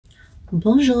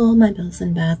Bonjour, my bells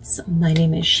and bats. My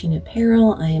name is Sheena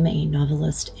Peril. I am a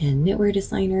novelist and knitwear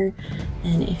designer.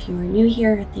 And if you are new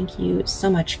here, thank you so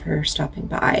much for stopping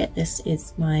by. This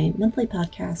is my monthly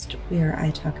podcast where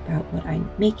I talk about what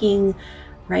I'm making,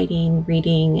 writing,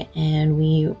 reading, and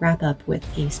we wrap up with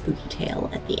a spooky tale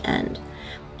at the end.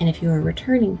 And if you're a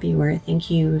returning viewer,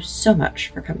 thank you so much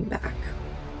for coming back.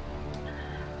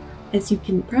 As you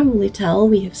can probably tell,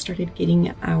 we have started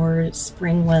getting our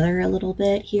spring weather a little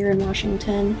bit here in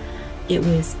Washington. It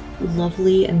was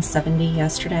lovely and 70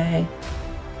 yesterday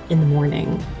in the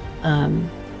morning. And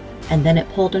then it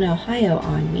pulled an Ohio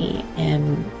on me,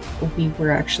 and we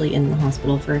were actually in the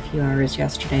hospital for a few hours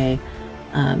yesterday.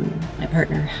 My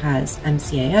partner has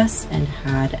MCAS and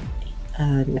had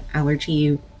an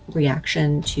allergy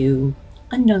reaction to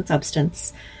unknown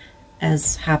substance,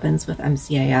 as happens with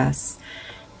MCAS.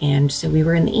 And so we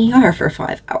were in the ER for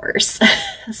 5 hours.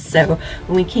 So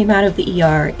when we came out of the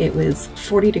ER, it was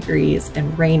 40 degrees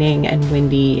and raining and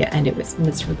windy, and it was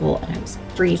miserable and I was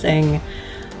freezing.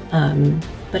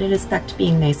 But it is back to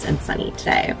being nice and sunny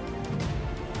today.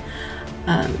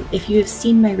 If you have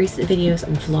seen my recent videos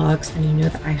and vlogs, then you know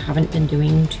that I haven't been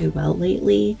doing too well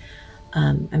lately.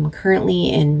 I'm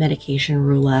currently in medication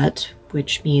roulette,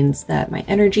 which means that my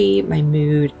energy, my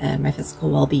mood, and my physical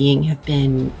well-being have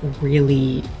been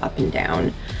really up and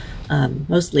down,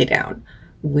 mostly down,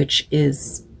 which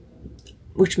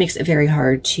makes it very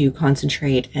hard to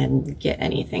concentrate and get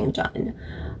anything done.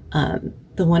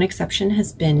 The one exception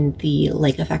has been the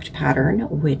lake effect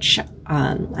pattern, which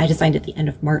I designed at the end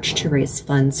of March to raise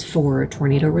funds for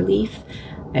tornado relief.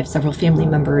 I have several family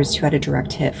members who had a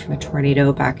direct hit from a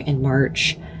tornado back in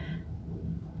March.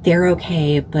 They're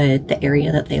okay, but the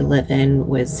area that they live in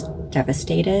was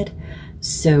devastated.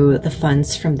 So the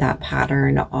funds from that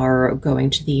pattern are going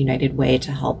to the United Way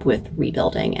to help with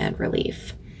rebuilding and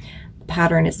relief. The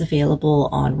pattern is available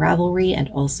on Ravelry and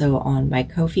also on my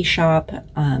Ko-fi shop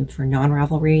for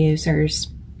non-Ravelry users.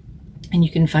 And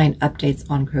you can find updates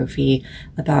on Ko-fi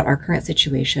about our current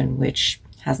situation, which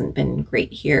hasn't been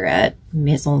great here at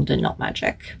Maison de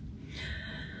KnotMagick.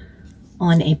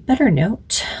 On a better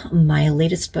note, my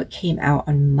latest book came out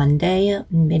on Monday.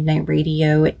 Midnight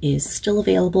Radio is still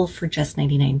available for just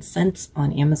 99 cents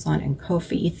on Amazon and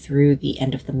Ko-fi through the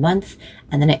end of the month,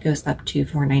 and then it goes up to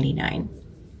 $4.99.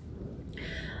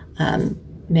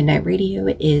 Midnight Radio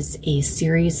is a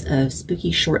series of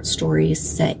spooky short stories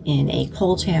set in a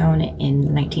coal town in the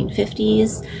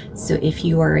 1950s. So if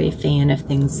you are a fan of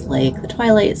things like The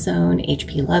Twilight Zone,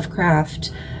 H.P.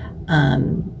 Lovecraft,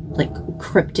 like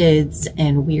cryptids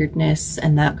and weirdness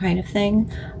and that kind of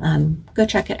thing, go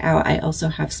check it out. I also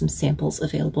have some samples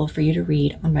available for you to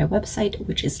read on my website,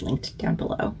 which is linked down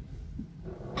below.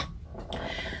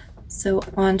 So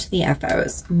on to the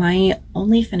FOs. My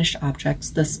only finished objects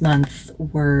this month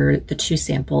were the 2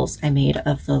 samples I made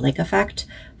of the lake effect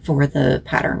for the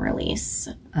pattern release.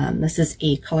 This is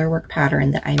a colorwork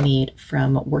pattern that I made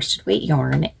from worsted weight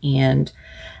yarn, and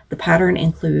the pattern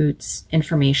includes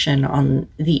information on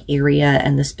the area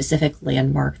and the specific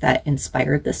landmark that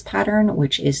inspired this pattern,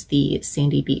 which is the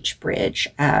Sandy Beach Bridge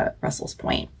at Russell's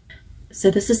Point. So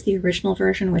this is the original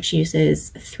version, which uses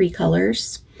 3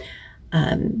 colors,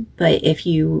 but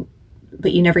you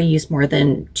never use more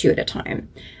than 2 at a time.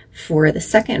 For the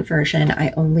second version,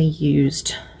 I only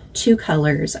used 2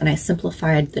 colors, and I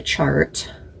simplified the chart.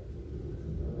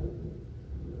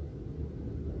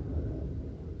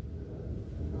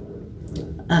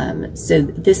 So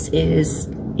this is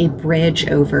a bridge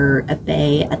over a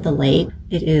bay at the lake.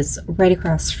 It is right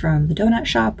across from the donut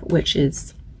shop, which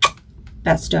is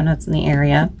best donuts in the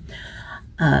area.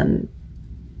 And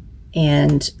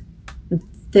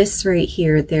this right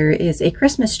here, there is a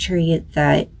Christmas tree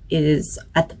that is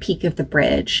at the peak of the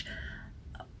bridge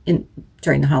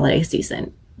during the holiday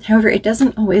season. However, it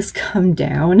doesn't always come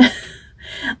down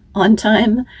on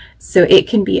time, so it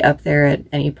can be up there at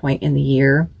any point in the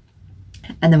year.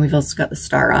 And then we've also got the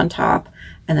star on top.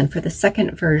 And then for the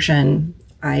second version,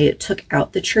 I took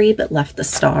out the tree but left the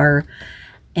star.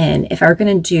 And if I were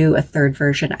going to do a third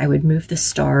version, I would move the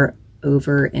star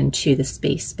over into the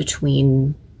space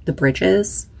between the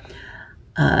bridges.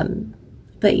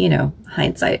 But you know,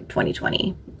 hindsight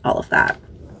 2020, all of that.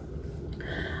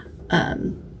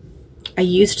 I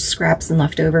used scraps and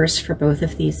leftovers for both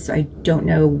of these, so I don't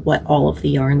know what all of the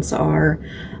yarns are.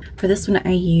 For this one,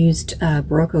 I used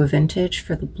Berocco Vintage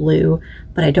for the blue,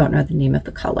 but I don't know the name of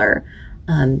the color.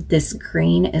 This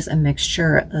green is a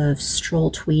mixture of Stroll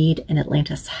Tweed and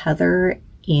Atlantis Heather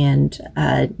and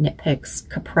Knitpicks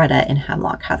Capretta and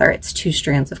Hemlock Heather. It's 2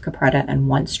 strands of Capretta and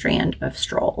 1 strand of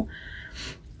Stroll.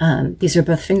 These are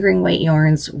both fingering weight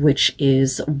yarns, which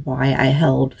is why I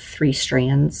held 3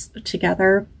 strands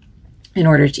together in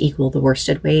order to equal the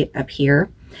worsted weight up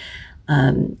here.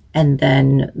 And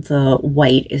then the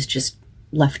white is just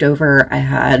left over. I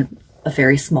had a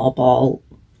very small ball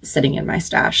sitting in my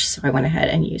stash, so I went ahead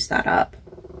and used that up.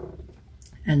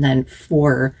 And then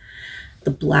for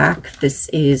the black, this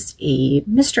is a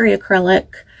mystery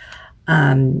acrylic.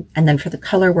 And then for the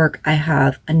color work, I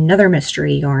have another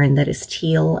mystery yarn that is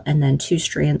teal, and then 2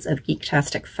 strands of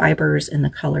Geektastic Fibers in the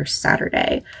color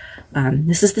Saturday.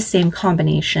 This is the same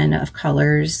combination of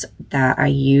colors that I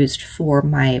used for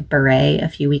my beret a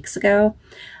few weeks ago.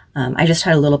 I just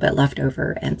had a little bit left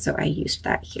over, and so I used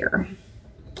that here.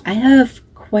 I have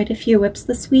quite a few whips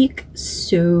this week,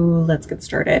 so let's get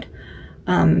started.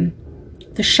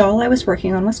 The shawl I was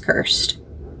working on was cursed.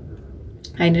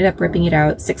 I ended up ripping it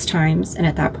out 6 times, and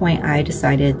at that point I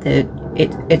decided that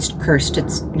it's cursed,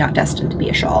 it's not destined to be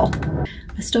a shawl.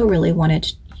 I still really wanted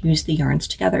to use the yarns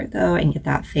together though and get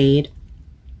that fade.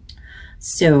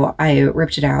 So I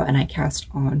ripped it out and I cast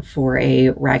on for a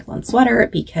raglan sweater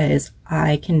because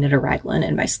I can knit a raglan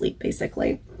in my sleep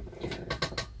basically.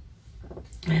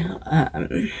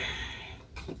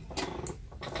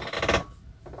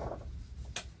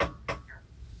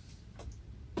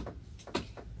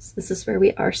 So this is where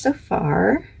we are so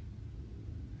far.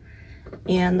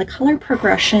 And the color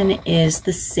progression is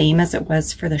the same as it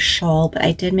was for the shawl, but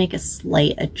I did make a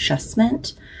slight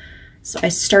adjustment. So I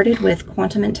started with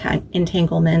Quantum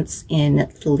Entanglements in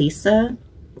Thelesa,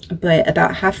 but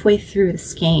about halfway through the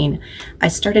skein, I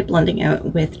started blending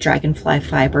out with Dragonfly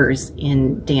fibers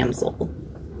in Damsel,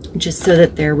 just so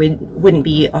that there wouldn't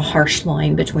be a harsh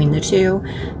line between the two,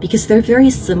 because they're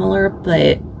very similar,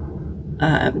 but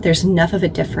there's enough of a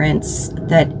difference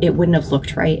that it wouldn't have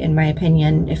looked right, in my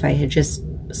opinion, if I had just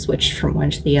switched from one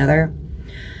to the other.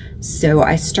 So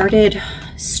I started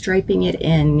striping it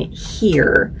in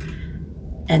here,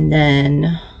 and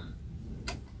then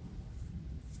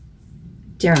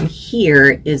down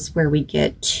here is where we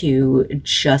get to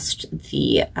just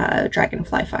the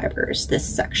Dragonfly fibers,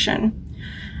 this section.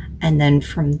 And then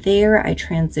from there I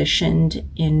transitioned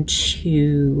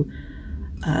into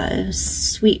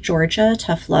Sweet Georgia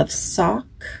Tough Love sock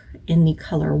in the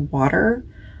color Water,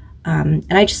 and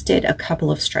I just did a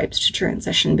couple of stripes to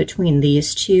transition between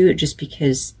these two just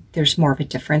because there's more of a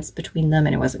difference between them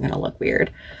and it wasn't going to look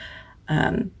weird.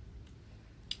 I'm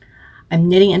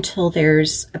knitting until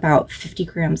there's about 50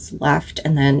 grams left,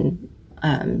 and then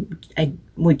I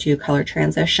would do color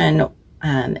transition,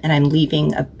 and I'm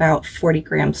leaving about 40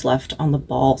 grams left on the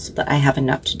ball so that I have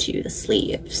enough to do the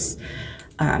sleeves.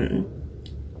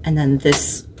 And then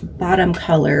this bottom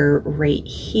color right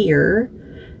here,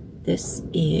 this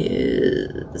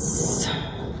is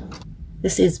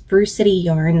Brew City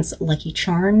Yarns Lucky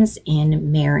Charms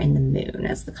in Mare in the Moon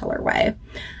as the colorway.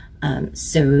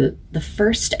 So the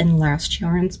first and last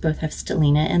yarns both have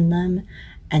stellina in them,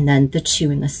 and then the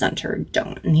 2 in the center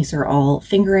don't. And these are all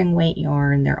fingering weight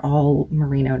yarn. They're all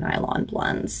merino nylon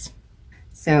blends.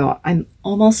 So I'm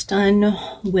almost done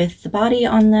with the body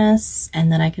on this,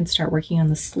 and then I can start working on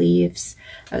the sleeves.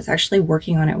 I was actually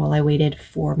working on it while I waited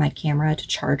for my camera to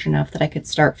charge enough that I could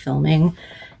start filming.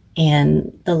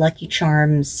 And the Lucky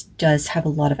Charms does have a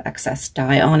lot of excess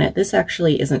dye on it. This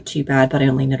actually isn't too bad, but I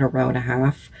only knit a row and a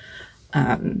half.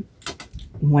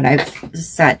 When I've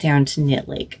sat down to knit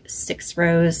like 6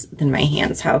 rows, then my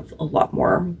hands have a lot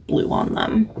more blue on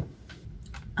them.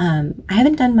 I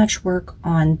haven't done much work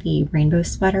on the rainbow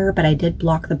sweater, but I did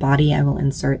block the body. I will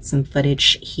insert some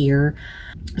footage here.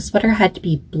 The sweater had to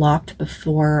be blocked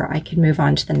before I could move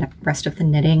on to the rest of the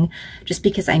knitting, just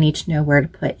because I need to know where to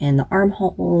put in the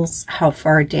armholes, how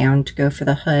far down to go for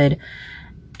the hood,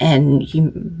 and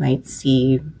you might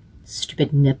see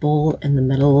stupid nipple in the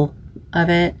middle of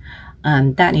it.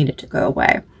 That needed to go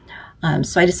away.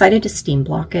 So I decided to steam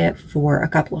block it for a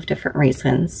couple of different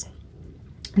reasons.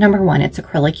 Number one, it's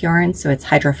acrylic yarn, so it's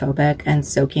hydrophobic, and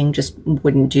soaking just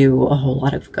wouldn't do a whole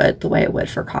lot of good the way it would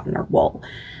for cotton or wool.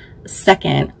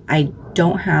 Second, I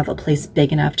don't have a place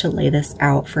big enough to lay this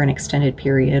out for an extended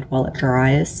period while it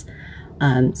dries.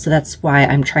 So that's why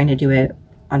I'm trying to do it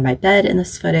on my bed in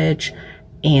this footage.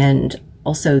 And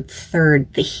also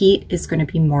third, the heat is going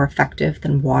to be more effective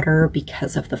than water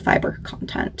because of the fiber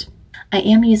content. I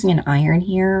am using an iron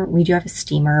here. We do have a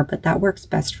steamer, but that works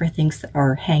best for things that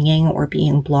are hanging or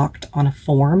being blocked on a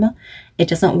form. It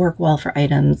doesn't work well for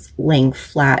items laying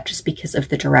flat just because of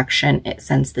the direction it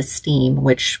sends the steam,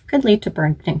 which could lead to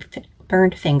burned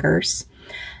fingers.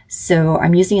 So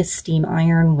I'm using a steam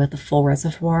iron with a full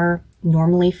reservoir.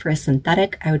 Normally for a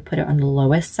synthetic, I would put it on the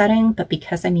lowest setting, but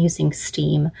because I'm using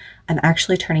steam, I'm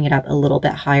actually turning it up a little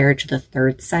bit higher to the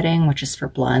 3rd setting, which is for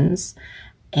blends.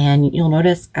 And you'll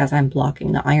notice as I'm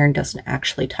blocking, the iron doesn't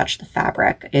actually touch the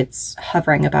fabric. It's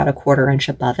hovering about a 1/4 inch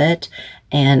above it,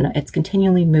 and it's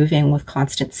continually moving with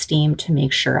constant steam to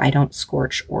make sure I don't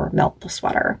scorch or melt the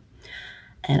sweater.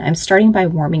 And I'm starting by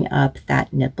warming up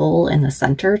that nipple in the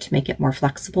center to make it more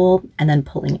flexible, and then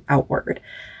pulling outward.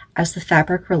 As the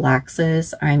fabric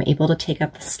relaxes, I'm able to take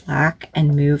up the slack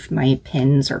and move my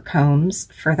pins or combs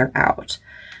further out.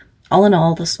 All in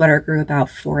all, the sweater grew about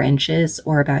 4 inches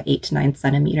or about 8 to 9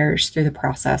 centimeters through the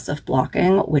process of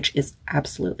blocking, which is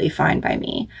absolutely fine by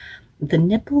me. The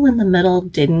nipple in the middle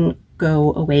didn't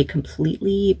go away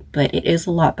completely, but it is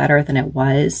a lot better than it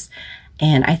was.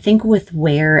 And I think with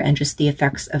wear and just the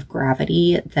effects of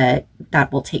gravity that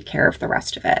will take care of the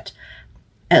rest of it.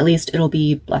 At least it'll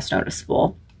be less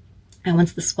noticeable. And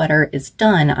once the sweater is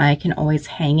done, I can always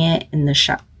hang it in the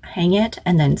shop. Hang it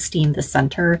and then steam the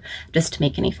center just to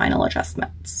make any final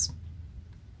adjustments.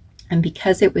 And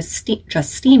because it was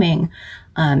just steaming,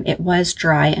 it was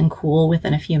dry and cool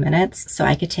within a few minutes, so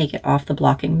I could take it off the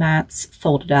blocking mats,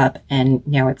 fold it up, and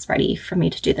now it's ready for me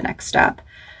to do the next step.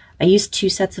 I used 2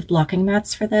 sets of blocking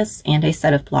mats for this and a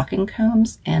set of blocking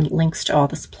combs, and links to all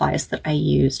the supplies that I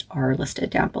used are listed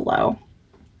down below.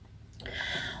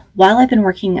 While I've been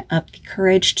working up the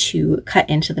courage to cut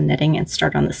into the knitting and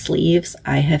start on the sleeves,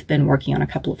 I have been working on a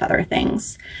couple of other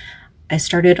things. I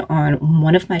started on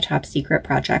one of my top secret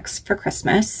projects for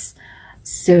Christmas.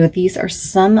 So these are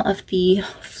some of the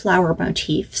flower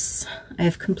motifs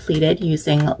I've completed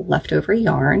using leftover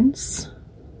yarns.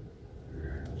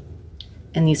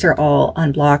 And these are all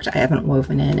unblocked. I haven't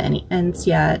woven in any ends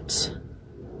yet.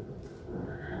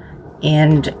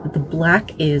 And the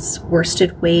black is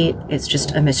worsted weight. It's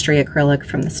just a mystery acrylic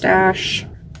from the stash.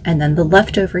 And then the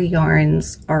leftover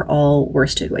yarns are all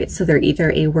worsted weight. So they're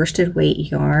either a worsted weight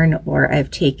yarn, or I've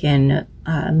taken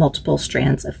multiple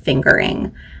strands of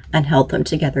fingering and held them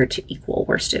together to equal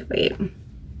worsted weight.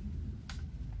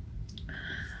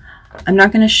 I'm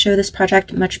not going to show this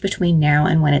project much between now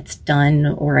and when it's done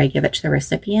or I give it to the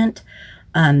recipient.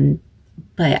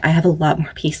 But I have a lot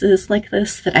more pieces like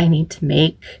this that I need to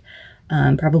make.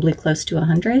 Probably close to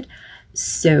 100.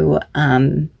 So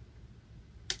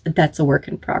that's a work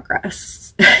in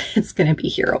progress. It's going to be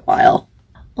here a while.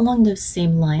 Along those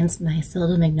same lines, my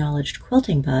seldom acknowledged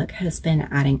quilting bug has been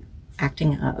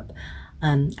acting up.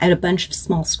 I had a bunch of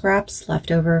small scraps left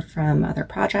over from other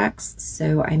projects,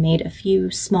 so I made a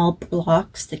few small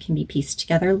blocks that can be pieced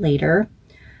together later.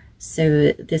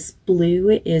 So this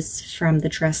blue is from the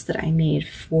dress that I made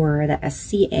for the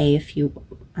SCA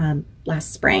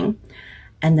last spring.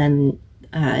 And then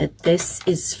this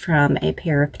is from a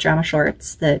pair of pajama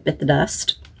shorts that bit the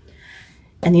dust.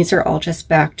 And these are all just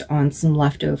backed on some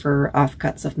leftover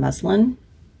offcuts of muslin.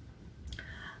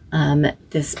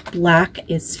 This black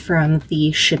is from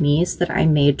the chemise that I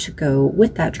made to go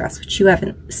with that dress, which you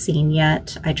haven't seen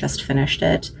yet. I just finished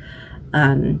it.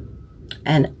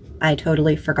 And I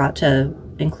totally forgot to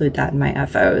include that in my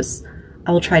FOs.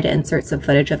 I will try to insert some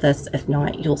footage of this. If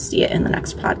not, you'll see it in the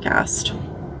next podcast.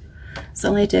 So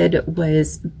all I did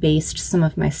was baste some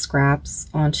of my scraps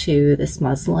onto this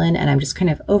muslin, and I'm just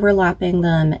kind of overlapping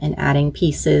them and adding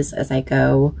pieces as I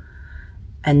go.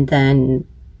 And then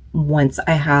once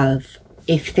I have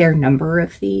a fair number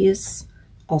of these,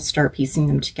 I'll start piecing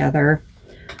them together.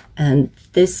 And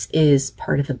this is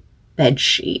part of a bed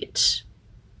sheet.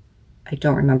 I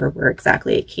don't remember where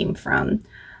exactly it came from.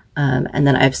 And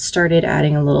then I've started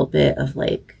adding a little bit of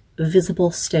like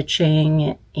visible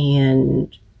stitching,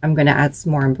 and I'm going to add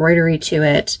some more embroidery to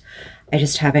it. I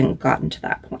just haven't gotten to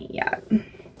that point yet.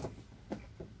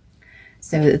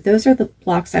 So those are the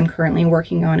blocks I'm currently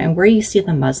working on, and where you see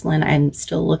the muslin, I'm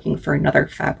still looking for another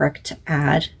fabric to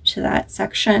add to that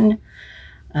section.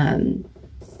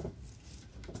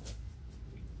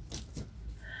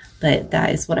 But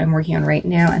that is what I'm working on right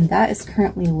now, and that is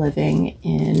currently living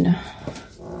in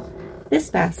this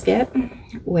basket,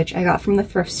 which I got from the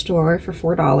thrift store for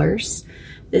 $4.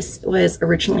 This was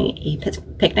originally a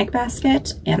picnic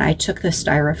basket, and I took the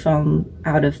styrofoam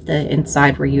out of the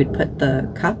inside where you would put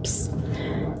the cups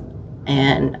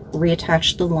and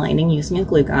reattached the lining using a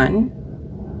glue gun.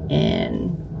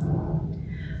 And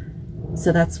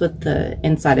so that's what the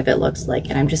inside of it looks like,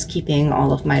 and I'm just keeping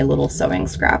all of my little sewing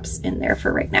scraps in there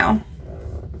for right now.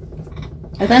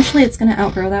 Eventually it's going to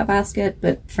outgrow that basket,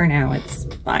 but for now it's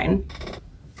fine.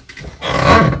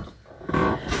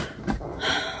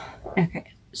 Okay,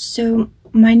 so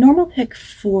my normal pick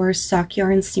for sock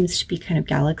yarns seems to be kind of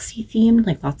galaxy themed,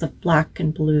 like lots of black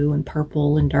and blue and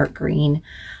purple and dark green.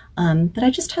 But I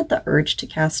just had the urge to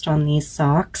cast on these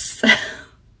socks.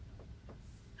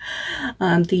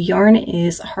 The yarn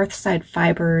is Hearthside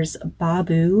Fibers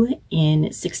Babu in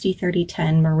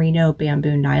 60-30-10 Merino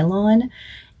Bamboo Nylon,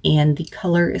 and the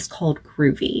color is called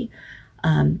Groovy.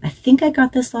 I think I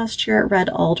got this last year at Red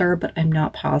Alder, but I'm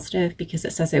not positive because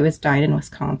it says it was dyed in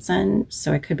Wisconsin,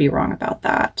 so I could be wrong about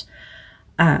that.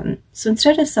 So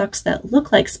instead of socks that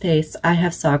look like space, I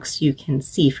have socks you can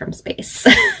see from space.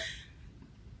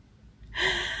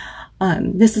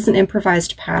 This is an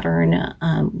improvised pattern.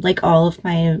 Like all of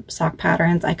my sock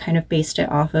patterns, I kind of based it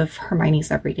off of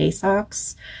Hermione's Everyday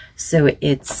Socks. So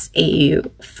it's a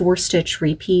 4-stitch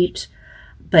repeat,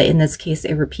 but in this case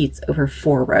it repeats over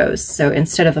 4 rows. So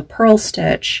instead of a purl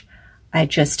stitch, I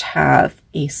just have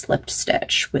a slipped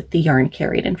stitch with the yarn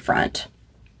carried in front.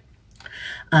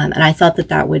 And I thought that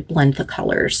that would blend the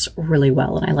colors really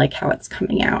well, and I like how it's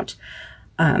coming out.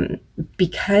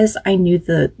 Because I knew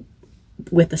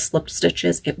with the slipped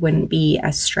stitches it wouldn't be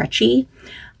as stretchy,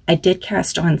 I did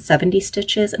cast on 70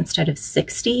 stitches instead of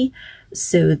 60.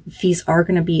 So these are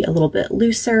going to be a little bit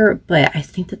looser, but I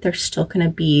think that they're still going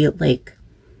to be like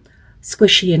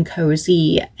squishy and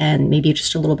cozy and maybe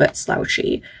just a little bit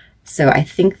slouchy. So I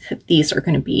think that these are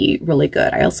going to be really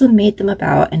good. I also made them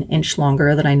about an inch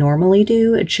longer than I normally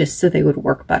do, just so they would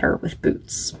work better with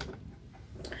boots.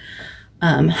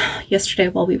 Yesterday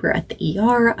while we were at the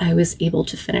ER, I was able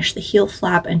to finish the heel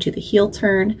flap and do the heel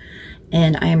turn,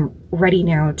 and I am ready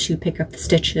now to pick up the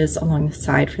stitches along the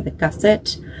side for the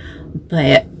gusset.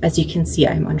 But as you can see,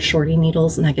 I'm on shorty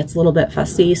needles and that gets a little bit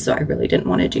fussy, so I really didn't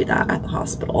want to do that at the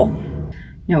hospital.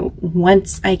 Now,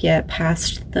 once I get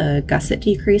past the gusset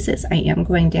decreases, I am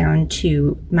going down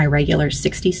to my regular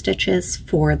 60 stitches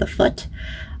for the foot.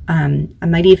 I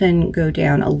might even go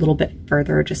down a little bit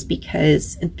further just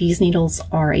because these needles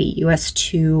are a US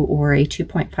 2 or a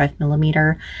 2.5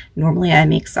 millimeter. Normally I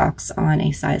make socks on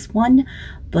a size 1,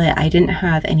 but I didn't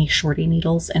have any shorty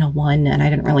needles in a 1 and I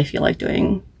didn't really feel like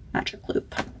doing magic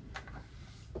loop.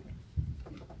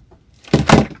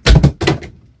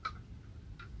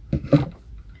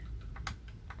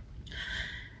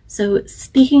 So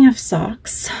speaking of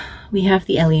socks, we have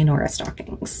the Eleonora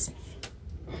stockings.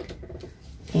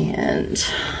 And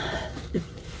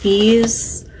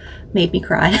these made me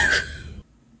cry.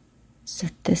 So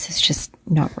this is just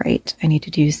not right. I need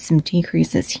to do some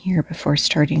decreases here before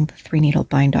starting the 3-needle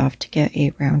bind off to get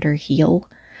a rounder heel.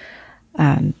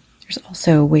 There's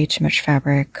also way too much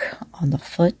fabric on the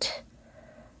foot,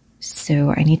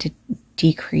 so I need to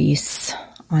decrease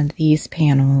on these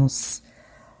panels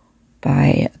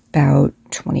by about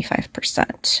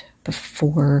 25%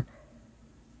 before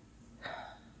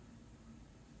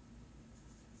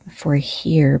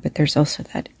here, but there's also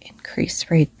that increase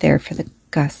right there for the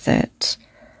gusset.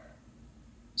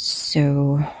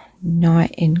 So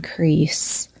not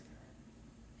increase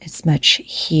as much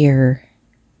here.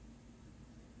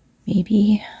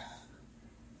 Maybe.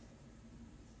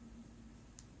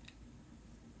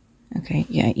 Okay,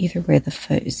 yeah, either way the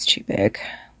foot is too big.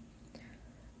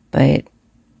 But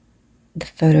the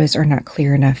photos are not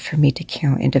clear enough for me to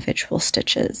count individual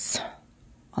stitches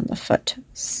on the foot.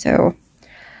 So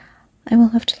I will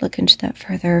have to look into that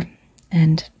further,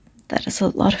 and that is a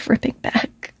lot of ripping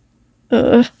back.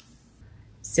 Ugh.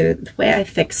 So the way I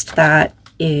fixed that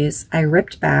is I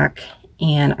ripped back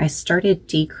and I started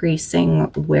decreasing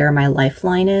where my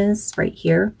lifeline is right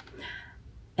here,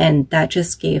 and that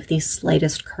just gave the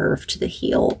slightest curve to the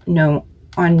heel. No,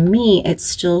 on me it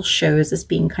still shows as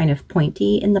being kind of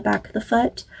pointy in the back of the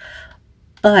foot,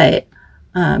 but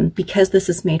because this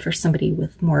is made for somebody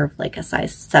with more of like a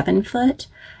size 7 foot,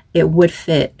 it would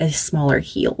fit a smaller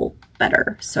heel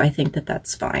better. So I think that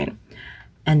that's fine.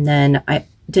 And then I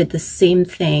did the same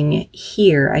thing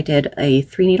here. I did a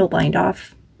 3-needle bind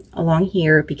off along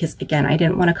here because, again, I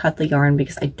didn't want to cut the yarn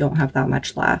because I don't have that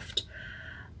much left.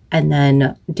 And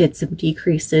then did some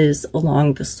decreases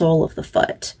along the sole of the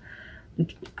foot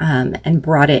and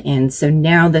brought it in. So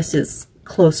now this is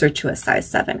closer to a size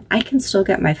 7. I can still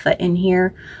get my foot in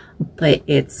here, but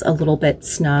it's a little bit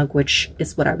snug, which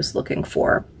is what I was looking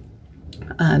for.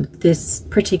 This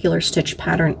particular stitch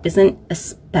pattern isn't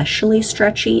especially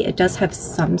stretchy. It does have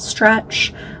some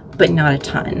stretch, but not a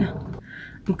ton.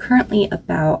 I'm currently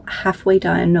about halfway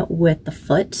done with the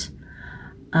foot.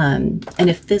 And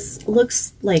if this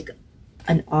looks like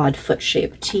an odd foot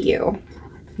shape to you,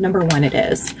 number one, it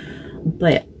is.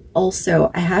 But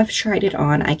also, I have tried it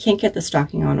on. I can't get the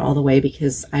stocking on all the way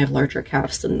because I have larger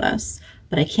calves than this,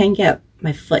 but I can get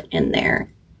my foot in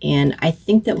there. And I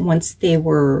think that once they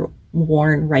were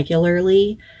worn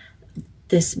regularly,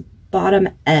 this bottom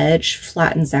edge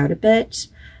flattens out a bit,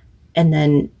 and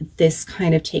then this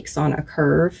kind of takes on a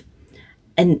curve.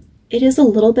 And it is a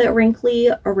little bit wrinkly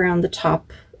around the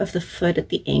top of the foot at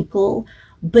the ankle,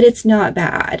 but it's not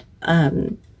bad.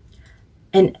 And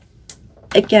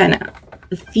again,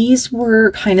 these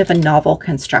were kind of a novel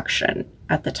construction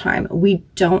at the time. We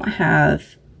don't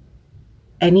have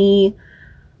any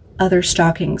other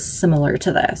stockings similar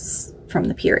to this from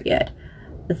the period.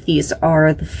 These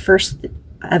are the first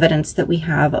evidence that we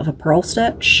have of a purl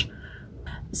stitch.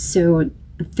 So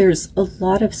there's a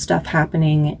lot of stuff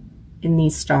happening in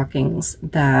these stockings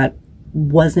that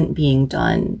wasn't being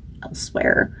done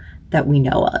elsewhere that we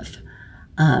know of.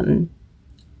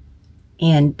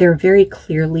 And they're very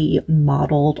clearly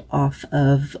modeled off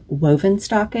of woven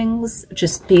stockings,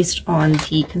 just based on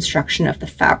the construction of the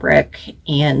fabric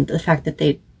and the fact that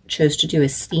they chose to do a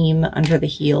seam under the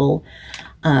heel.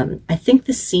 I think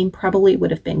the seam probably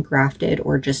would have been grafted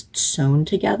or just sewn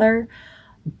together,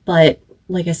 but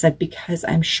like I said, because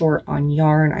I'm short on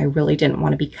yarn, I really didn't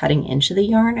want to be cutting into the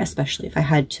yarn, especially if I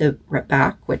had to rip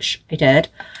back, which I did.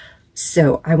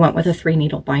 So I went with a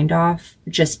 3-needle bind off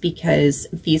just because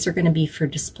these are going to be for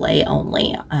display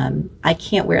only. I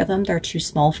can't wear them. They're too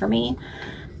small for me.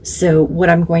 So what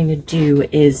I'm going to do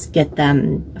is get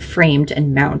them framed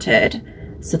and mounted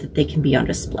so that they can be on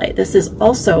display. This is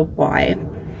also why,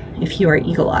 if you are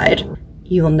eagle-eyed,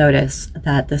 you will notice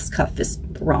that this cuff is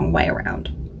the wrong way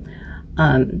around.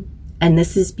 And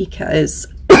this is because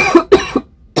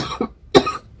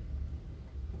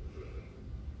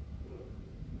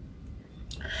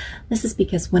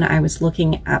when I was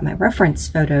looking at my reference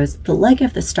photos, the leg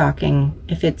of the stocking,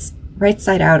 if it's right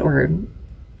side out or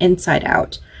inside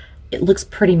out, it looks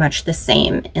pretty much the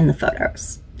same in the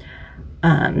photos.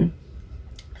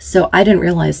 So I didn't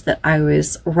realize that I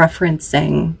was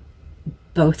referencing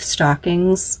both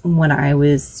stockings when I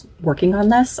was working on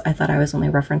this. I thought I was only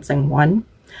referencing one.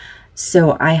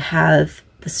 So I have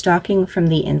the stocking from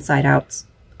the inside out,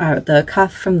 the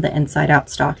cuff from the inside out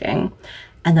stocking,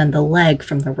 and then the leg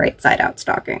from the right side out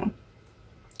stocking.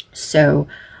 So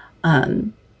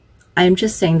I'm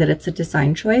just saying that it's a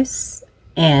design choice,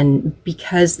 and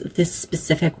because this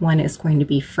specific one is going to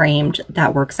be framed,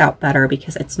 that works out better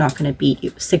because it's not going to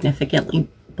be significantly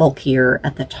bulkier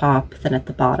at the top than at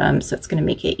the bottom, so it's going to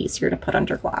make it easier to put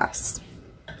under glass.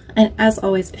 And as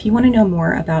always, if you want to know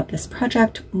more about this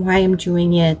project, why I'm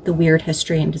doing it, the weird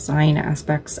history and design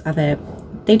aspects of it,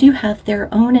 they do have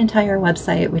their own entire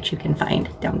website, which you can find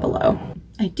down below.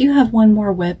 I do have one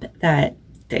more whip that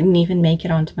didn't even make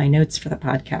it onto my notes for the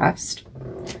podcast,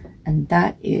 and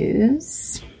that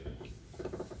is,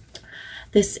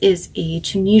 this is a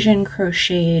Tunisian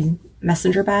crocheted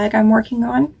messenger bag I'm working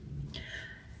on.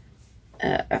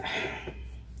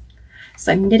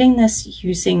 So I'm knitting this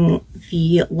using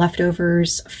the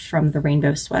leftovers from the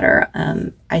rainbow sweater.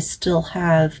 I still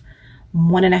have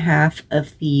 1.5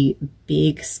 of the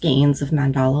big skeins of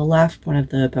mandala left, one of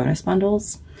the bonus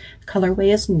bundles. The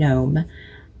colorway is Gnome.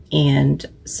 And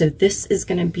so this is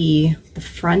going to be the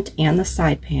front and the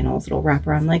side panels. It'll wrap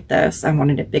around like this. I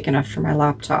wanted it big enough for my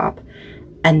laptop.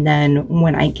 And then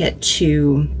when I get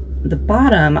to the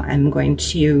bottom, I'm going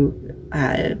to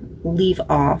leave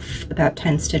off about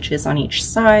 10 stitches on each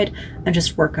side and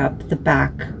just work up the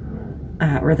back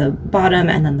or the bottom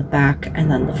and then the back and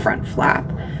then the front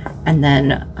flap, and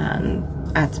then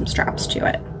add some straps to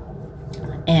it.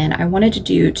 And I wanted to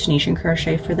do Tunisian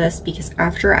crochet for this because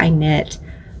after I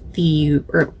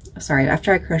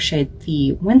crocheted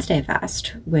the Wednesday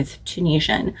vest with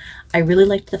Tunisian, I really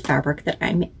liked the fabric that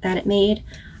it made.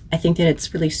 I think that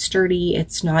it's really sturdy.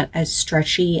 It's not as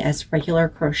stretchy as regular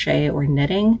crochet or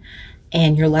knitting,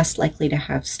 and you're less likely to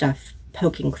have stuff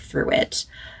poking through it.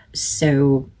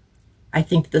 So I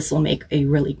think this will make a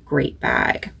really great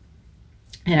bag.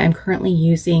 And I'm currently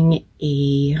using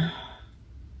a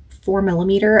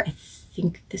 4mm. I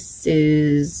think this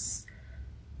is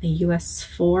a US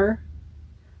 4.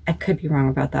 I could be wrong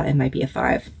about that. It might be a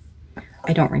 5.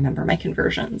 I don't remember my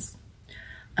conversions.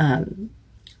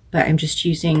 But I'm just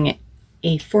using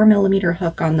a 4mm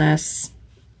hook on this.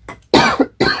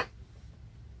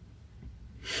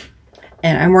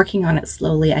 And I'm working on it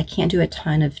slowly. I can't do a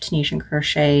ton of Tunisian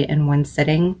crochet in one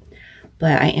sitting,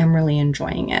 but I am really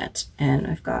enjoying it. And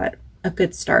I've got a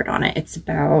good start on it. It's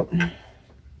about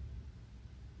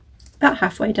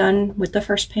halfway done with the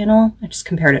first panel. I just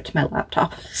compared it to my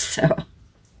laptop, so.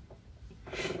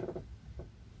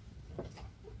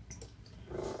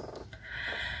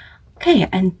 Okay,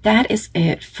 and that is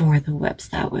it for the whips.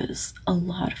 That was a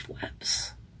lot of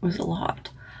whips. It was a lot.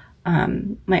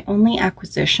 My only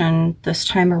acquisition this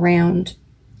time around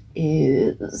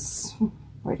is,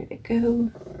 where did it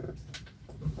go?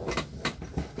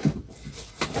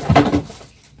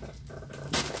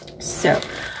 So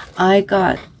I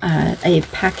got a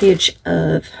package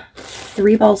of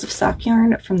 3 balls of sock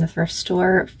yarn from the thrift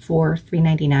store for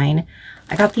 $3.99.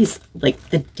 I got these like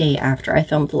the day after I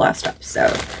filmed the last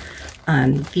episode.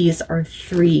 These are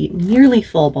 3 nearly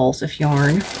full balls of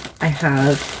yarn. I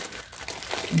have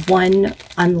one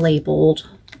unlabeled,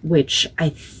 which I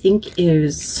think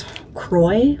is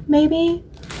crochet, maybe.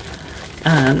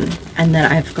 And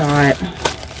then I've got,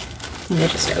 let me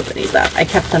just open these up. I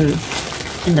kept them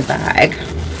in the bag.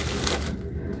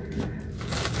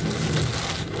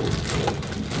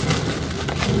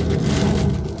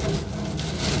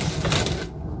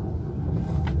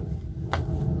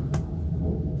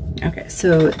 Okay,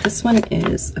 so this one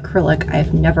is acrylic.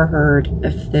 I've never heard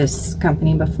of this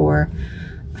company before.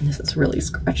 And this is really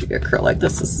scratchy acrylic.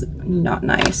 This is not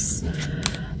nice.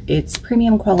 It's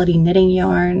premium quality knitting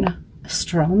yarn,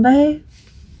 strand. I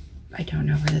don't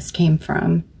know where this came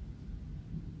from.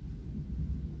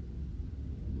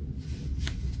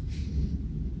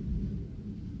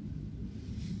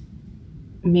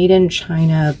 Made in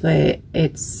China, but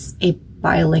it's a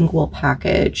bilingual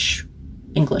package,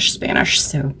 English, Spanish,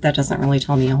 so that doesn't really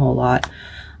tell me a whole lot.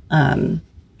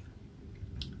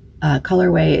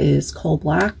 Colorway is coal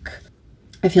black.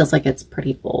 It feels like it's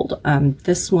pretty bold.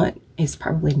 This one is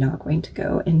probably not going to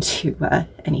go into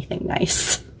anything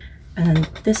nice. And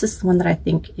this is the one that I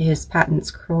think is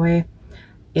Patents Croy.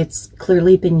 It's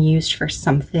clearly been used for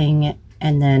something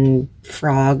and then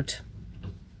frogged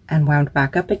and wound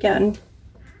back up again.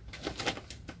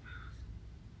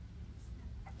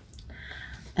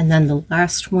 And then the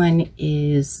last one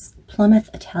is Plymouth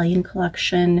Italian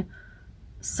Collection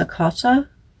Sakata.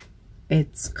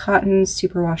 It's cotton,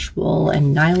 superwash wool,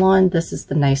 and nylon. This is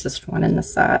the nicest one in the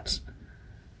set.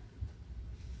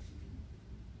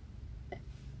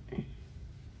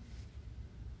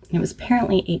 It was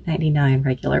apparently $8.99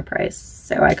 regular price,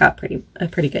 so I got a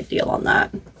pretty good deal on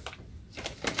that.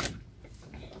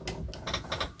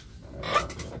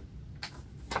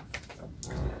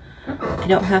 I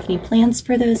don't have any plans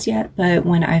for those yet, but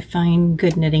when I find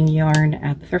good knitting yarn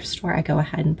at the thrift store, I go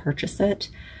ahead and purchase it.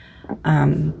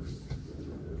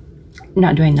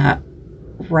 Not doing that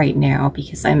right now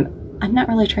because I'm not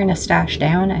really trying to stash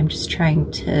down. I'm just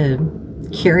trying to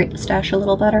curate the stash a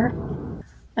little better.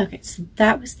 Okay, so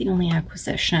that was the only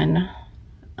acquisition.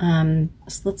 So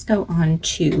let's go on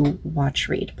to watch,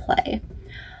 read, play.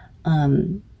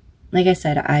 Like I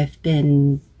said, I've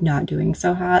been not doing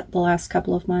so hot the last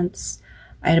couple of months.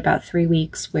 I had about 3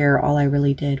 weeks where all I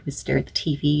really did was stare at the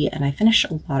TV, and I finished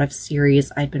a lot of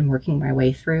series I'd been working my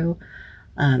way through.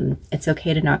 It's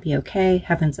Okay to Not Be Okay,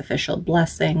 Heaven's Official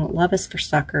Blessing, Love is for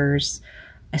Suckers.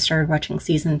 I started watching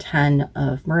season 10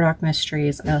 of Murdoch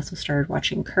Mysteries. I also started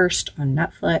watching Cursed on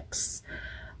Netflix.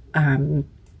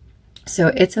 So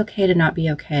It's Okay to Not Be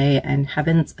Okay and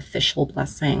Heaven's Official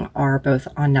Blessing are both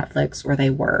on Netflix, or they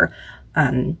were.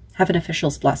 Heaven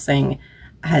Official's Blessing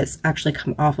has actually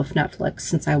come off of Netflix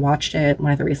since I watched it.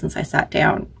 One of the reasons I sat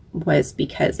down was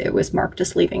because it was marked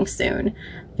as leaving soon,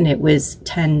 and it was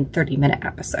 10 30-minute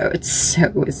episodes, so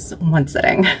it was one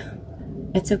sitting.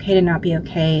 It's Okay to Not Be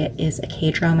Okay is a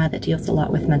K-drama that deals a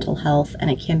lot with mental health,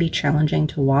 and it can be challenging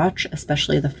to watch,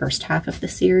 especially the first half of the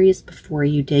series before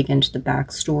you dig into the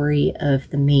backstory of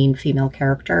the main female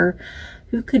character,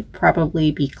 who could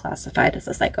probably be classified as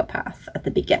a psychopath at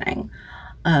the beginning.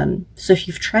 So if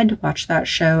you've tried to watch that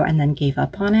show and then gave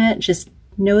up on it, just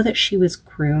know that she was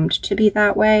groomed to be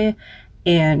that way,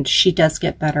 and she does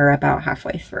get better about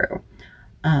halfway through.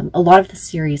 A lot of the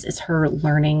series is her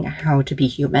learning how to be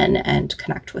human and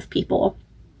connect with people.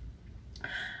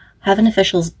 Heaven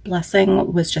Official's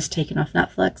Blessing was just taken off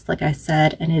Netflix, like I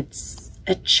said, and it's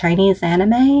a Chinese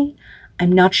anime.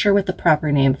 I'm not sure what the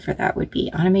proper name for that would be.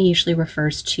 Anime usually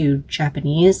refers to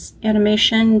Japanese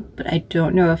animation, but I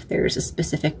don't know if there's a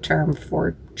specific term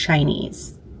for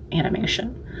Chinese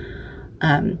animation.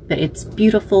 But it's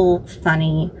beautiful,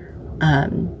 funny.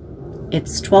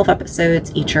 It's 12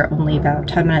 episodes, each are only about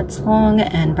 10 minutes long,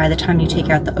 and by the time you take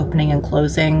out the opening and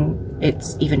closing,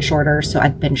 it's even shorter, so I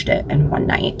binged it in one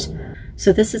night.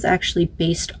 So this is actually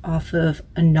based off of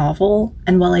a novel,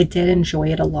 and while I did enjoy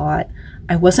it a lot,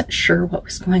 I wasn't sure what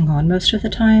was going on most of the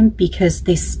time because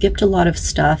they skipped a lot of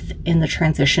stuff in the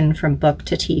transition from book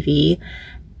to TV,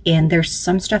 and there's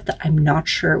some stuff that I'm not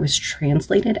sure was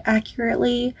translated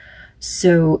accurately,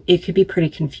 so it could be pretty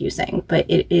confusing, but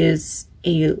it is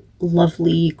a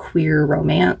lovely queer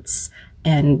romance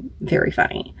and very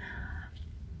funny.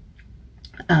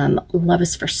 Love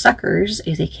is for Suckers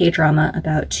is a K-drama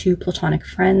about two platonic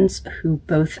friends who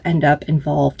both end up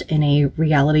involved in a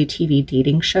reality TV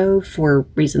dating show for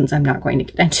reasons I'm not going to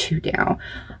get into now.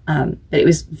 But it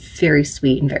was very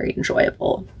sweet and very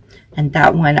enjoyable. And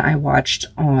that one I watched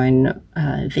on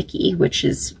Viki, which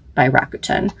is by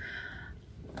Rakuten.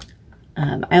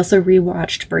 I also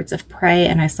rewatched Birds of Prey,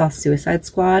 and I saw Suicide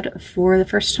Squad for the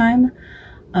first time.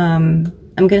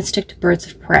 I'm going to stick to Birds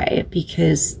of Prey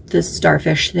because the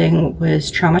starfish thing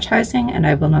was traumatizing, and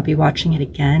I will not be watching it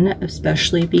again,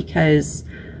 especially because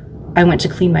I went to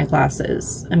clean my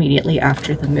glasses immediately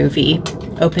after the movie,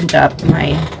 opened up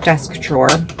my desk drawer.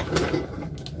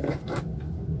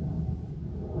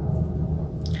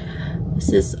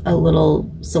 This is a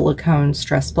little silicone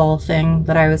stress ball thing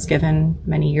that I was given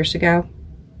many years ago.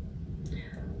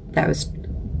 I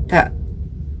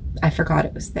forgot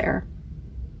it was there.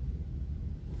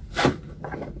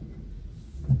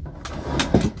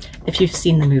 If you've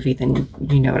seen the movie, then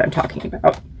you know what I'm talking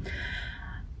about.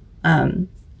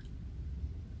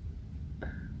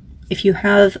 If you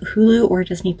have Hulu or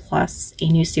Disney Plus, a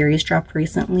new series dropped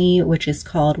recently, which is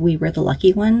called We Were the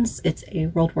Lucky Ones. It's a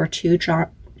World War II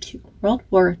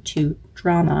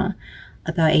drama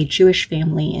about a Jewish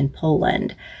family in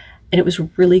Poland. And it was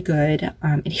really good.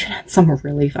 It even had some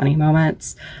really funny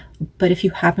moments. But if you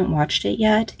haven't watched it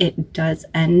yet, it does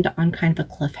end on kind of a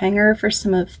cliffhanger for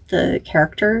some of the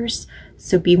characters.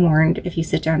 So be warned if you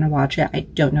sit down and watch it. I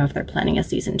don't know if they're planning a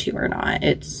season 2 or not.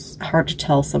 It's hard to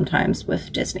tell sometimes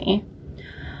with Disney.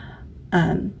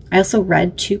 I also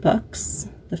read 2 books.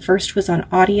 The first was on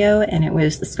audio, and it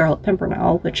was The Scarlet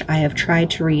Pimpernel, which I have tried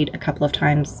to read a couple of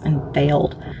times and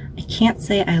failed. I can't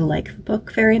say I like the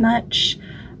book very much,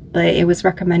 but it was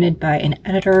recommended by an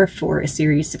editor for a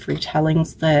series of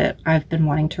retellings that I've been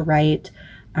wanting to write.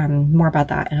 More about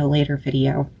that in a later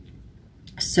video.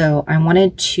 So I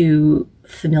wanted to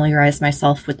familiarize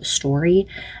myself with the story,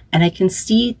 and I can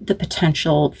see the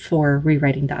potential for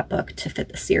rewriting that book to fit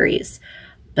the series.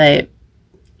 But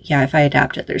yeah, if I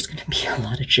adapt it, there's going to be a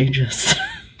lot of changes.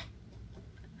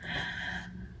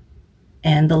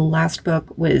 And the last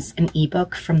book was an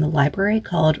ebook from the library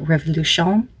called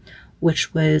Révolution,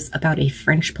 which was about a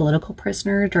French political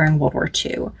prisoner during World War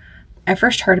II. I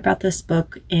first heard about this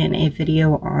book in a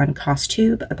video on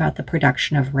Costube about the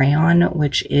production of rayon,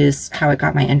 which is how it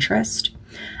got my interest.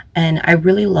 And I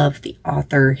really love the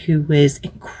author, who was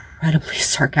incredibly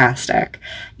sarcastic,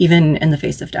 even in the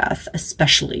face of death,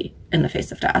 especially in the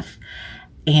face of death.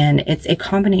 And it's a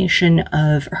combination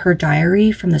of her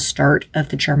diary from the start of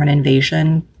the German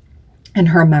invasion and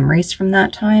her memories from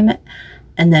that time,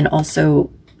 and then also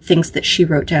things that she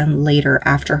wrote down later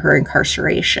after her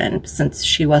incarceration, since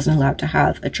she wasn't allowed to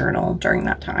have a journal during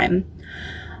that time.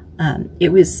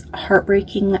 It was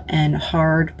heartbreaking and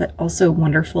hard, but also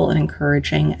wonderful and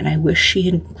encouraging, and I wish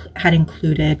she had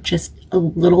included just a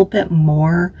little bit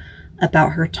more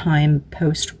about her time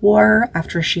post-war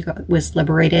after she was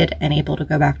liberated and able to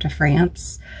go back to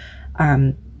France,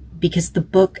 because the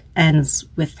book ends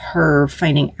with her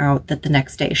finding out that the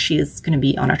next day she is going to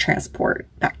be on a transport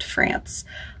back to France,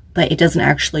 but it doesn't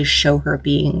actually show her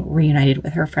being reunited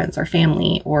with her friends or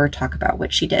family or talk about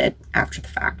what she did after the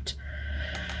fact.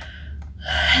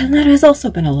 And that has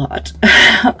also been a lot.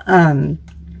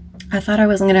 I thought I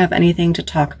wasn't going to have anything to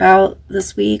talk about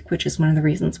this week, which is one of the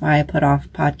reasons why I put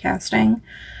off podcasting.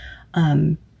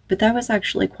 But that was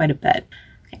actually quite a bit.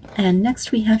 And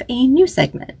next we have a new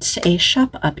segment, a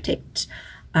shop update.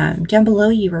 Down below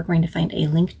you are going to find a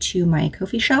link to my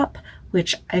Ko-fi shop,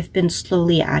 which I've been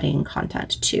slowly adding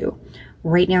content to.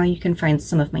 Right now you can find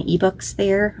some of my ebooks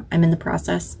there. I'm in the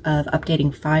process of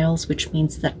updating files, which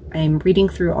means that I'm reading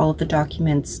through all of the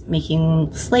documents,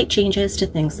 making slight changes to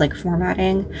things like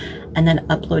formatting, and then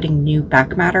uploading new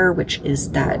back matter, which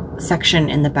is that section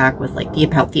in the back with like the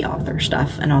about the author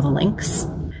stuff and all the links.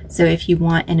 So if you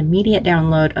want an immediate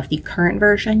download of the current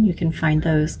version, you can find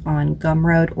those on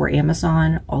Gumroad or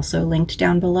Amazon, also linked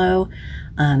down below.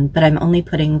 But I'm only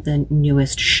putting the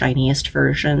newest, shiniest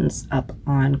versions up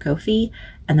on Ko-fi,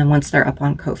 and then once they're up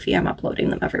on Ko-fi, I'm uploading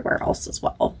them everywhere else as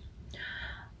well.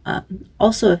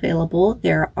 Also available,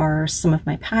 there are some of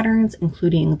my patterns,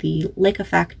 including the Lake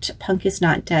Effect, Punk is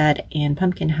Not Dead, and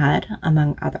Pumpkinhead,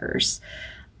 among others.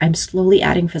 I'm slowly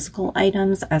adding physical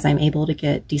items as I'm able to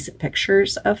get decent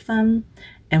pictures of them,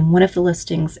 and one of the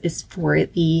listings is for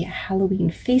the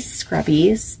Halloween face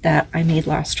scrubbies that I made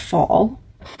last fall.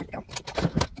 There we go.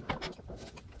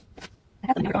 I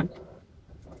have them now on.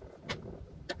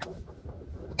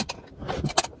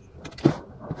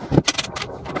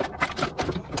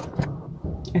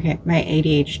 Okay, my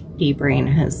ADHD brain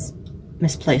has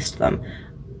misplaced them.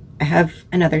 I have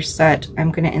another set.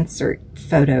 I'm going to insert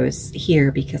photos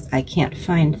here because I can't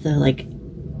find the like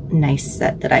nice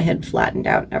set that I had flattened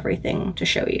out and everything to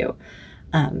show you.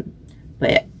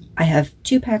 But I have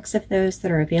 2 packs of those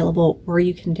that are available, or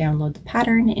you can download the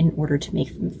pattern in order to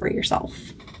make them for yourself.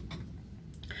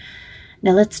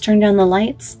 Now let's turn down the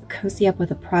lights, cozy up with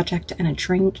a project and a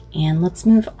drink, and let's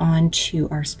move on to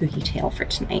our spooky tale for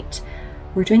tonight.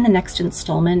 We're doing the next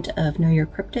installment of Know Your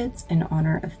Cryptids in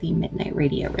honor of the Midnight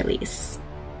Radio release.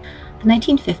 The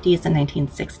 1950s and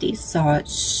 1960s saw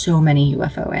so many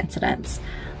UFO incidents,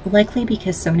 likely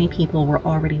because so many people were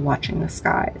already watching the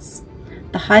skies.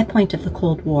 The high point of the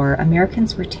Cold War,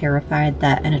 Americans were terrified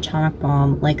that an atomic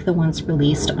bomb like the ones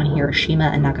released on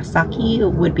Hiroshima and Nagasaki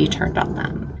would be turned on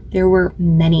them. There were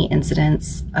many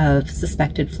incidents of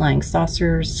suspected flying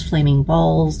saucers, flaming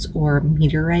balls, or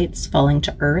meteorites falling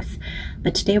to Earth,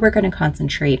 but today we're going to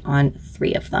concentrate on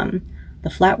 3 of them: the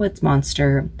Flatwoods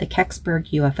Monster, the Kecksburg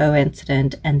UFO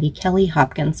incident, and the Kelly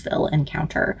Hopkinsville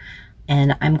encounter.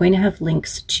 And I'm going to have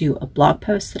links to a blog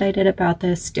post that I did about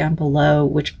this down below,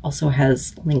 which also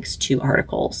has links to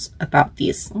articles about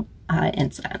these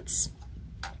incidents.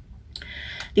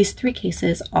 These 3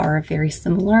 cases are very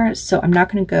similar, so I'm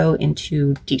not going to go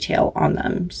into detail on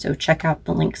them, so check out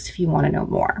the links if you want to know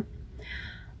more.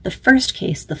 The first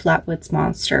case, the Flatwoods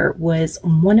Monster, was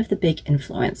one of the big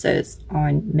influences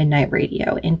on Midnight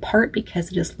Radio, in part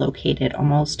because it is located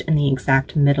almost in the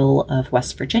exact middle of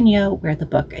West Virginia, where the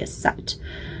book is set.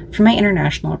 For my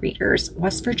international readers,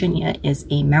 West Virginia is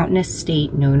a mountainous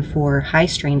state known for high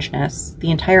strangeness. The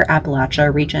entire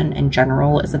Appalachia region in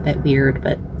general is a bit weird,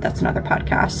 but that's another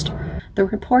podcast. The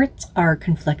reports are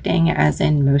conflicting, as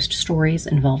in most stories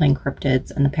involving cryptids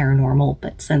and the paranormal,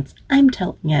 but since I'm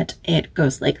telling it, it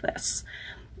goes like this.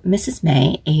 Mrs.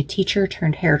 May, a teacher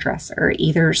turned hairdresser,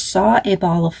 either saw a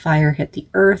ball of fire hit the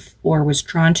earth or was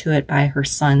drawn to it by her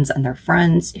sons and their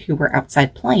friends who were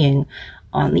outside playing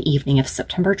on the evening of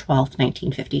September 12,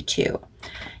 1952.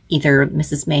 Either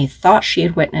Mrs. May thought she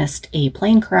had witnessed a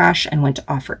plane crash and went to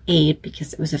offer aid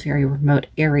because it was a very remote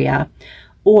area,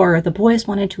 or the boys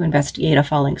wanted to investigate a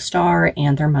falling star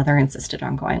and their mother insisted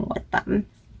on going with them.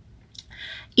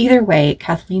 Either way,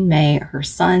 Kathleen May, her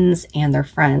sons, and their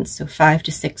friends, so 5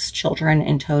 to 6 children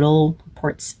in total,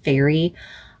 reports vary,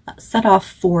 set off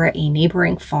for a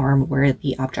neighboring farm where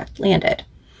the object landed.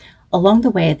 Along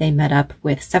the way, they met up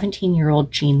with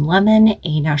 17-year-old Jean Lemon,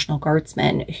 a National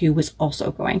Guardsman, who was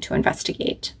also going to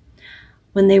investigate.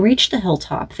 When they reached the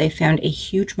hilltop, they found a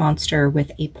huge monster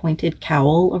with a pointed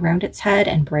cowl around its head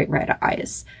and bright red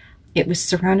eyes. It was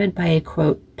surrounded by a,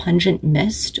 quote, pungent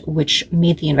mist, which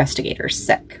made the investigators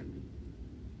sick.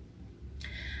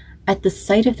 At the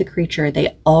sight of the creature,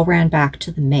 they all ran back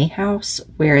to the May house,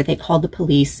 where they called the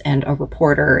police and a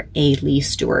reporter, A. Lee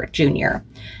Stewart, Jr.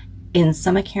 In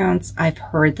some accounts, I've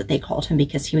heard that they called him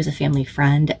because he was a family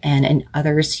friend, and in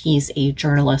others, he's a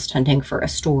journalist hunting for a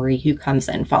story who comes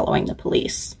in following the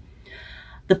police.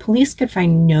 The police could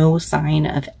find no sign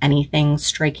of anything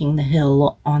striking the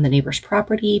hill on the neighbor's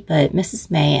property, but Mrs.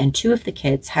 May and 2 of the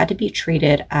kids had to be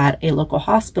treated at a local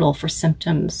hospital for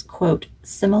symptoms, quote,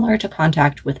 similar to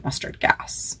contact with mustard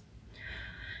gas.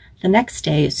 The next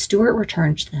day, Stewart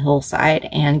returned to the hillside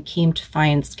and came to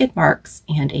find skid marks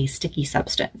and a sticky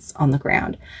substance on the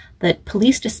ground, but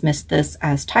police dismissed this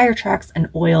as tire tracks and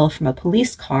oil from a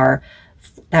police car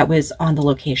that was on the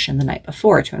location the night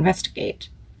before to investigate.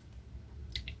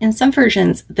 In some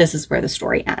versions, this is where the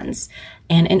story ends,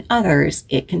 and in others,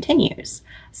 it continues.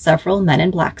 Several men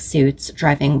in black suits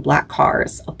driving black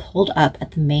cars pulled up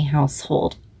at the May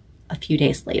household a few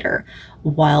days later,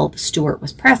 while Stewart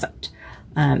was present.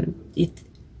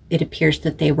 It appears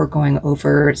that they were going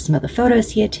over some of the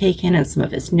photos he had taken and some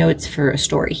of his notes for a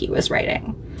story he was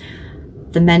writing.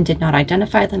 The men did not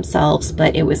identify themselves,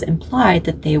 but it was implied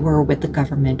that they were with the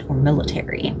government or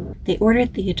military. They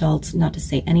ordered the adults not to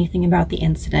say anything about the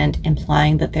incident,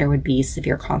 implying that there would be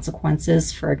severe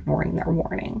consequences for ignoring their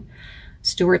warning.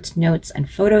 Stewart's notes and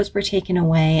photos were taken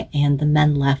away, and the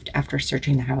men left after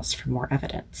searching the house for more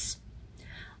evidence.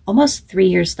 Almost 3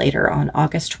 years later, on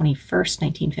August 21st,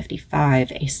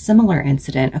 1955, a similar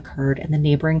incident occurred in the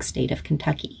neighboring state of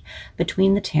Kentucky,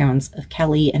 between the towns of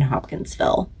Kelly and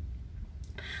Hopkinsville.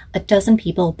 A dozen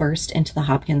people burst into the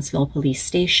Hopkinsville police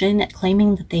station,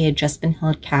 claiming that they had just been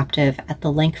held captive at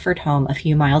the Lankford home a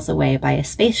few miles away by a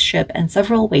spaceship and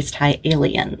several waist-high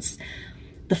aliens.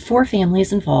 The 4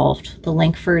 families involved, the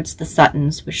Lankfords, the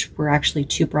Suttons, which were actually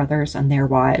 2 brothers and their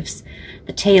wives,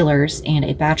 the Taylors, and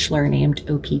a bachelor named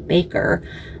O.P. Baker,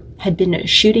 had been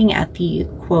shooting at the,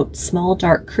 quote, small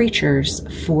dark creatures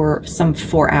for some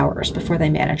 4 hours before they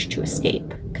managed to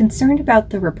escape. Concerned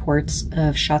about the reports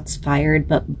of shots fired,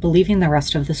 but believing the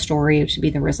rest of the story to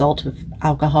be the result of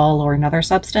alcohol or another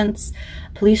substance,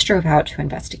 police drove out to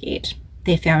investigate.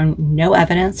 They found no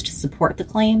evidence to support the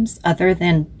claims other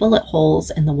than bullet holes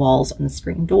in the walls and the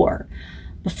screen door.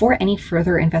 Before any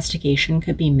further investigation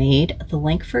could be made, the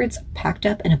Lankfords packed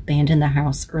up and abandoned the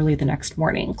house early the next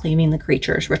morning, claiming the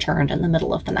creatures returned in the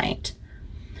middle of the night.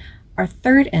 Our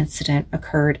third incident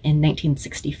occurred in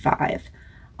 1965.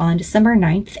 On December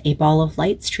 9th, a ball of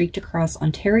light streaked across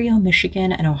Ontario,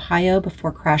 Michigan, and Ohio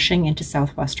before crashing into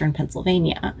southwestern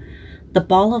Pennsylvania. The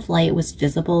ball of light was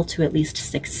visible to at least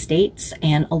 6 states,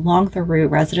 and along the route,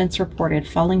 residents reported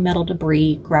falling metal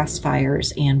debris, grass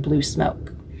fires, and blue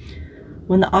smoke.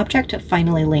 When the object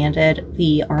finally landed,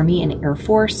 the Army and Air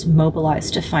Force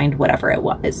mobilized to find whatever it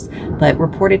was, but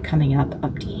reported coming up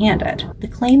empty-handed. The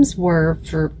claims were,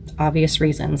 for obvious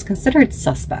reasons, considered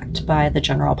suspect by the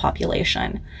general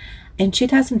population. In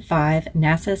 2005,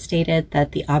 NASA stated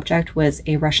that the object was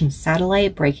a Russian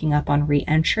satellite breaking up on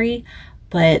re-entry,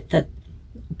 but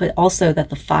also that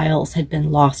the files had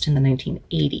been lost in the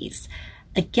 1980s.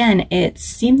 Again, it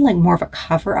seemed like more of a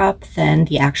cover-up than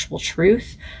the actual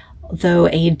truth, though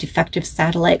a defective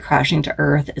satellite crashing to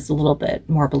Earth is a little bit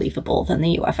more believable than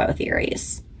the UFO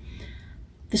theories.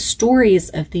 The stories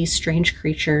of these strange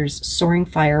creatures, soaring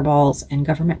fireballs, and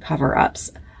government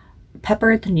cover-ups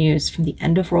peppered the news from the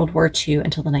end of World War II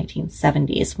until the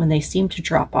 1970s, when they seemed to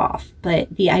drop off.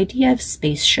 But the idea of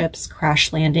spaceships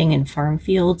crash landing in farm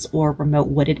fields or remote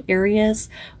wooded areas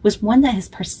was one that has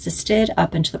persisted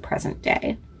up into the present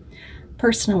day.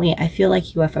 Personally, I feel like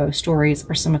UFO stories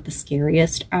are some of the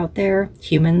scariest out there.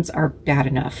 Humans are bad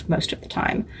enough most of the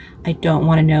time. I don't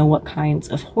want to know what kinds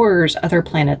of horrors other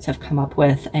planets have come up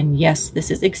with, and yes,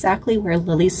 this is exactly where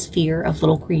Lily's fear of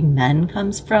little green men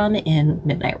comes from in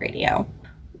Midnight Radio.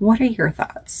 What are your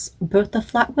thoughts? Both the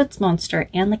Flatwoods Monster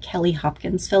and the Kelly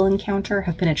Hopkinsville encounter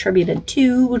have been attributed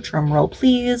to, drumroll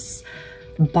please,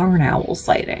 barn owl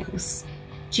sightings.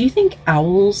 Do you think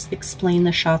owls explain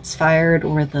the shots fired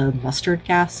or the mustard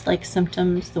gas-like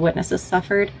symptoms the witnesses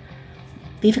suffered?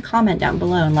 Leave a comment down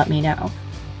below and let me know.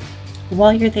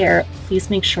 While you're there, please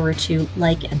make sure to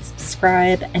like and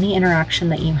subscribe. Any interaction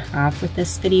that you have with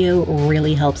this video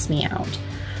really helps me out.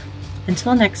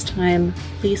 Until next time,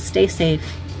 please stay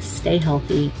safe, stay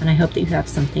healthy, and I hope that you have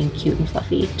something cute and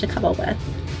fluffy to cuddle with.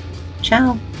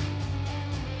 Ciao!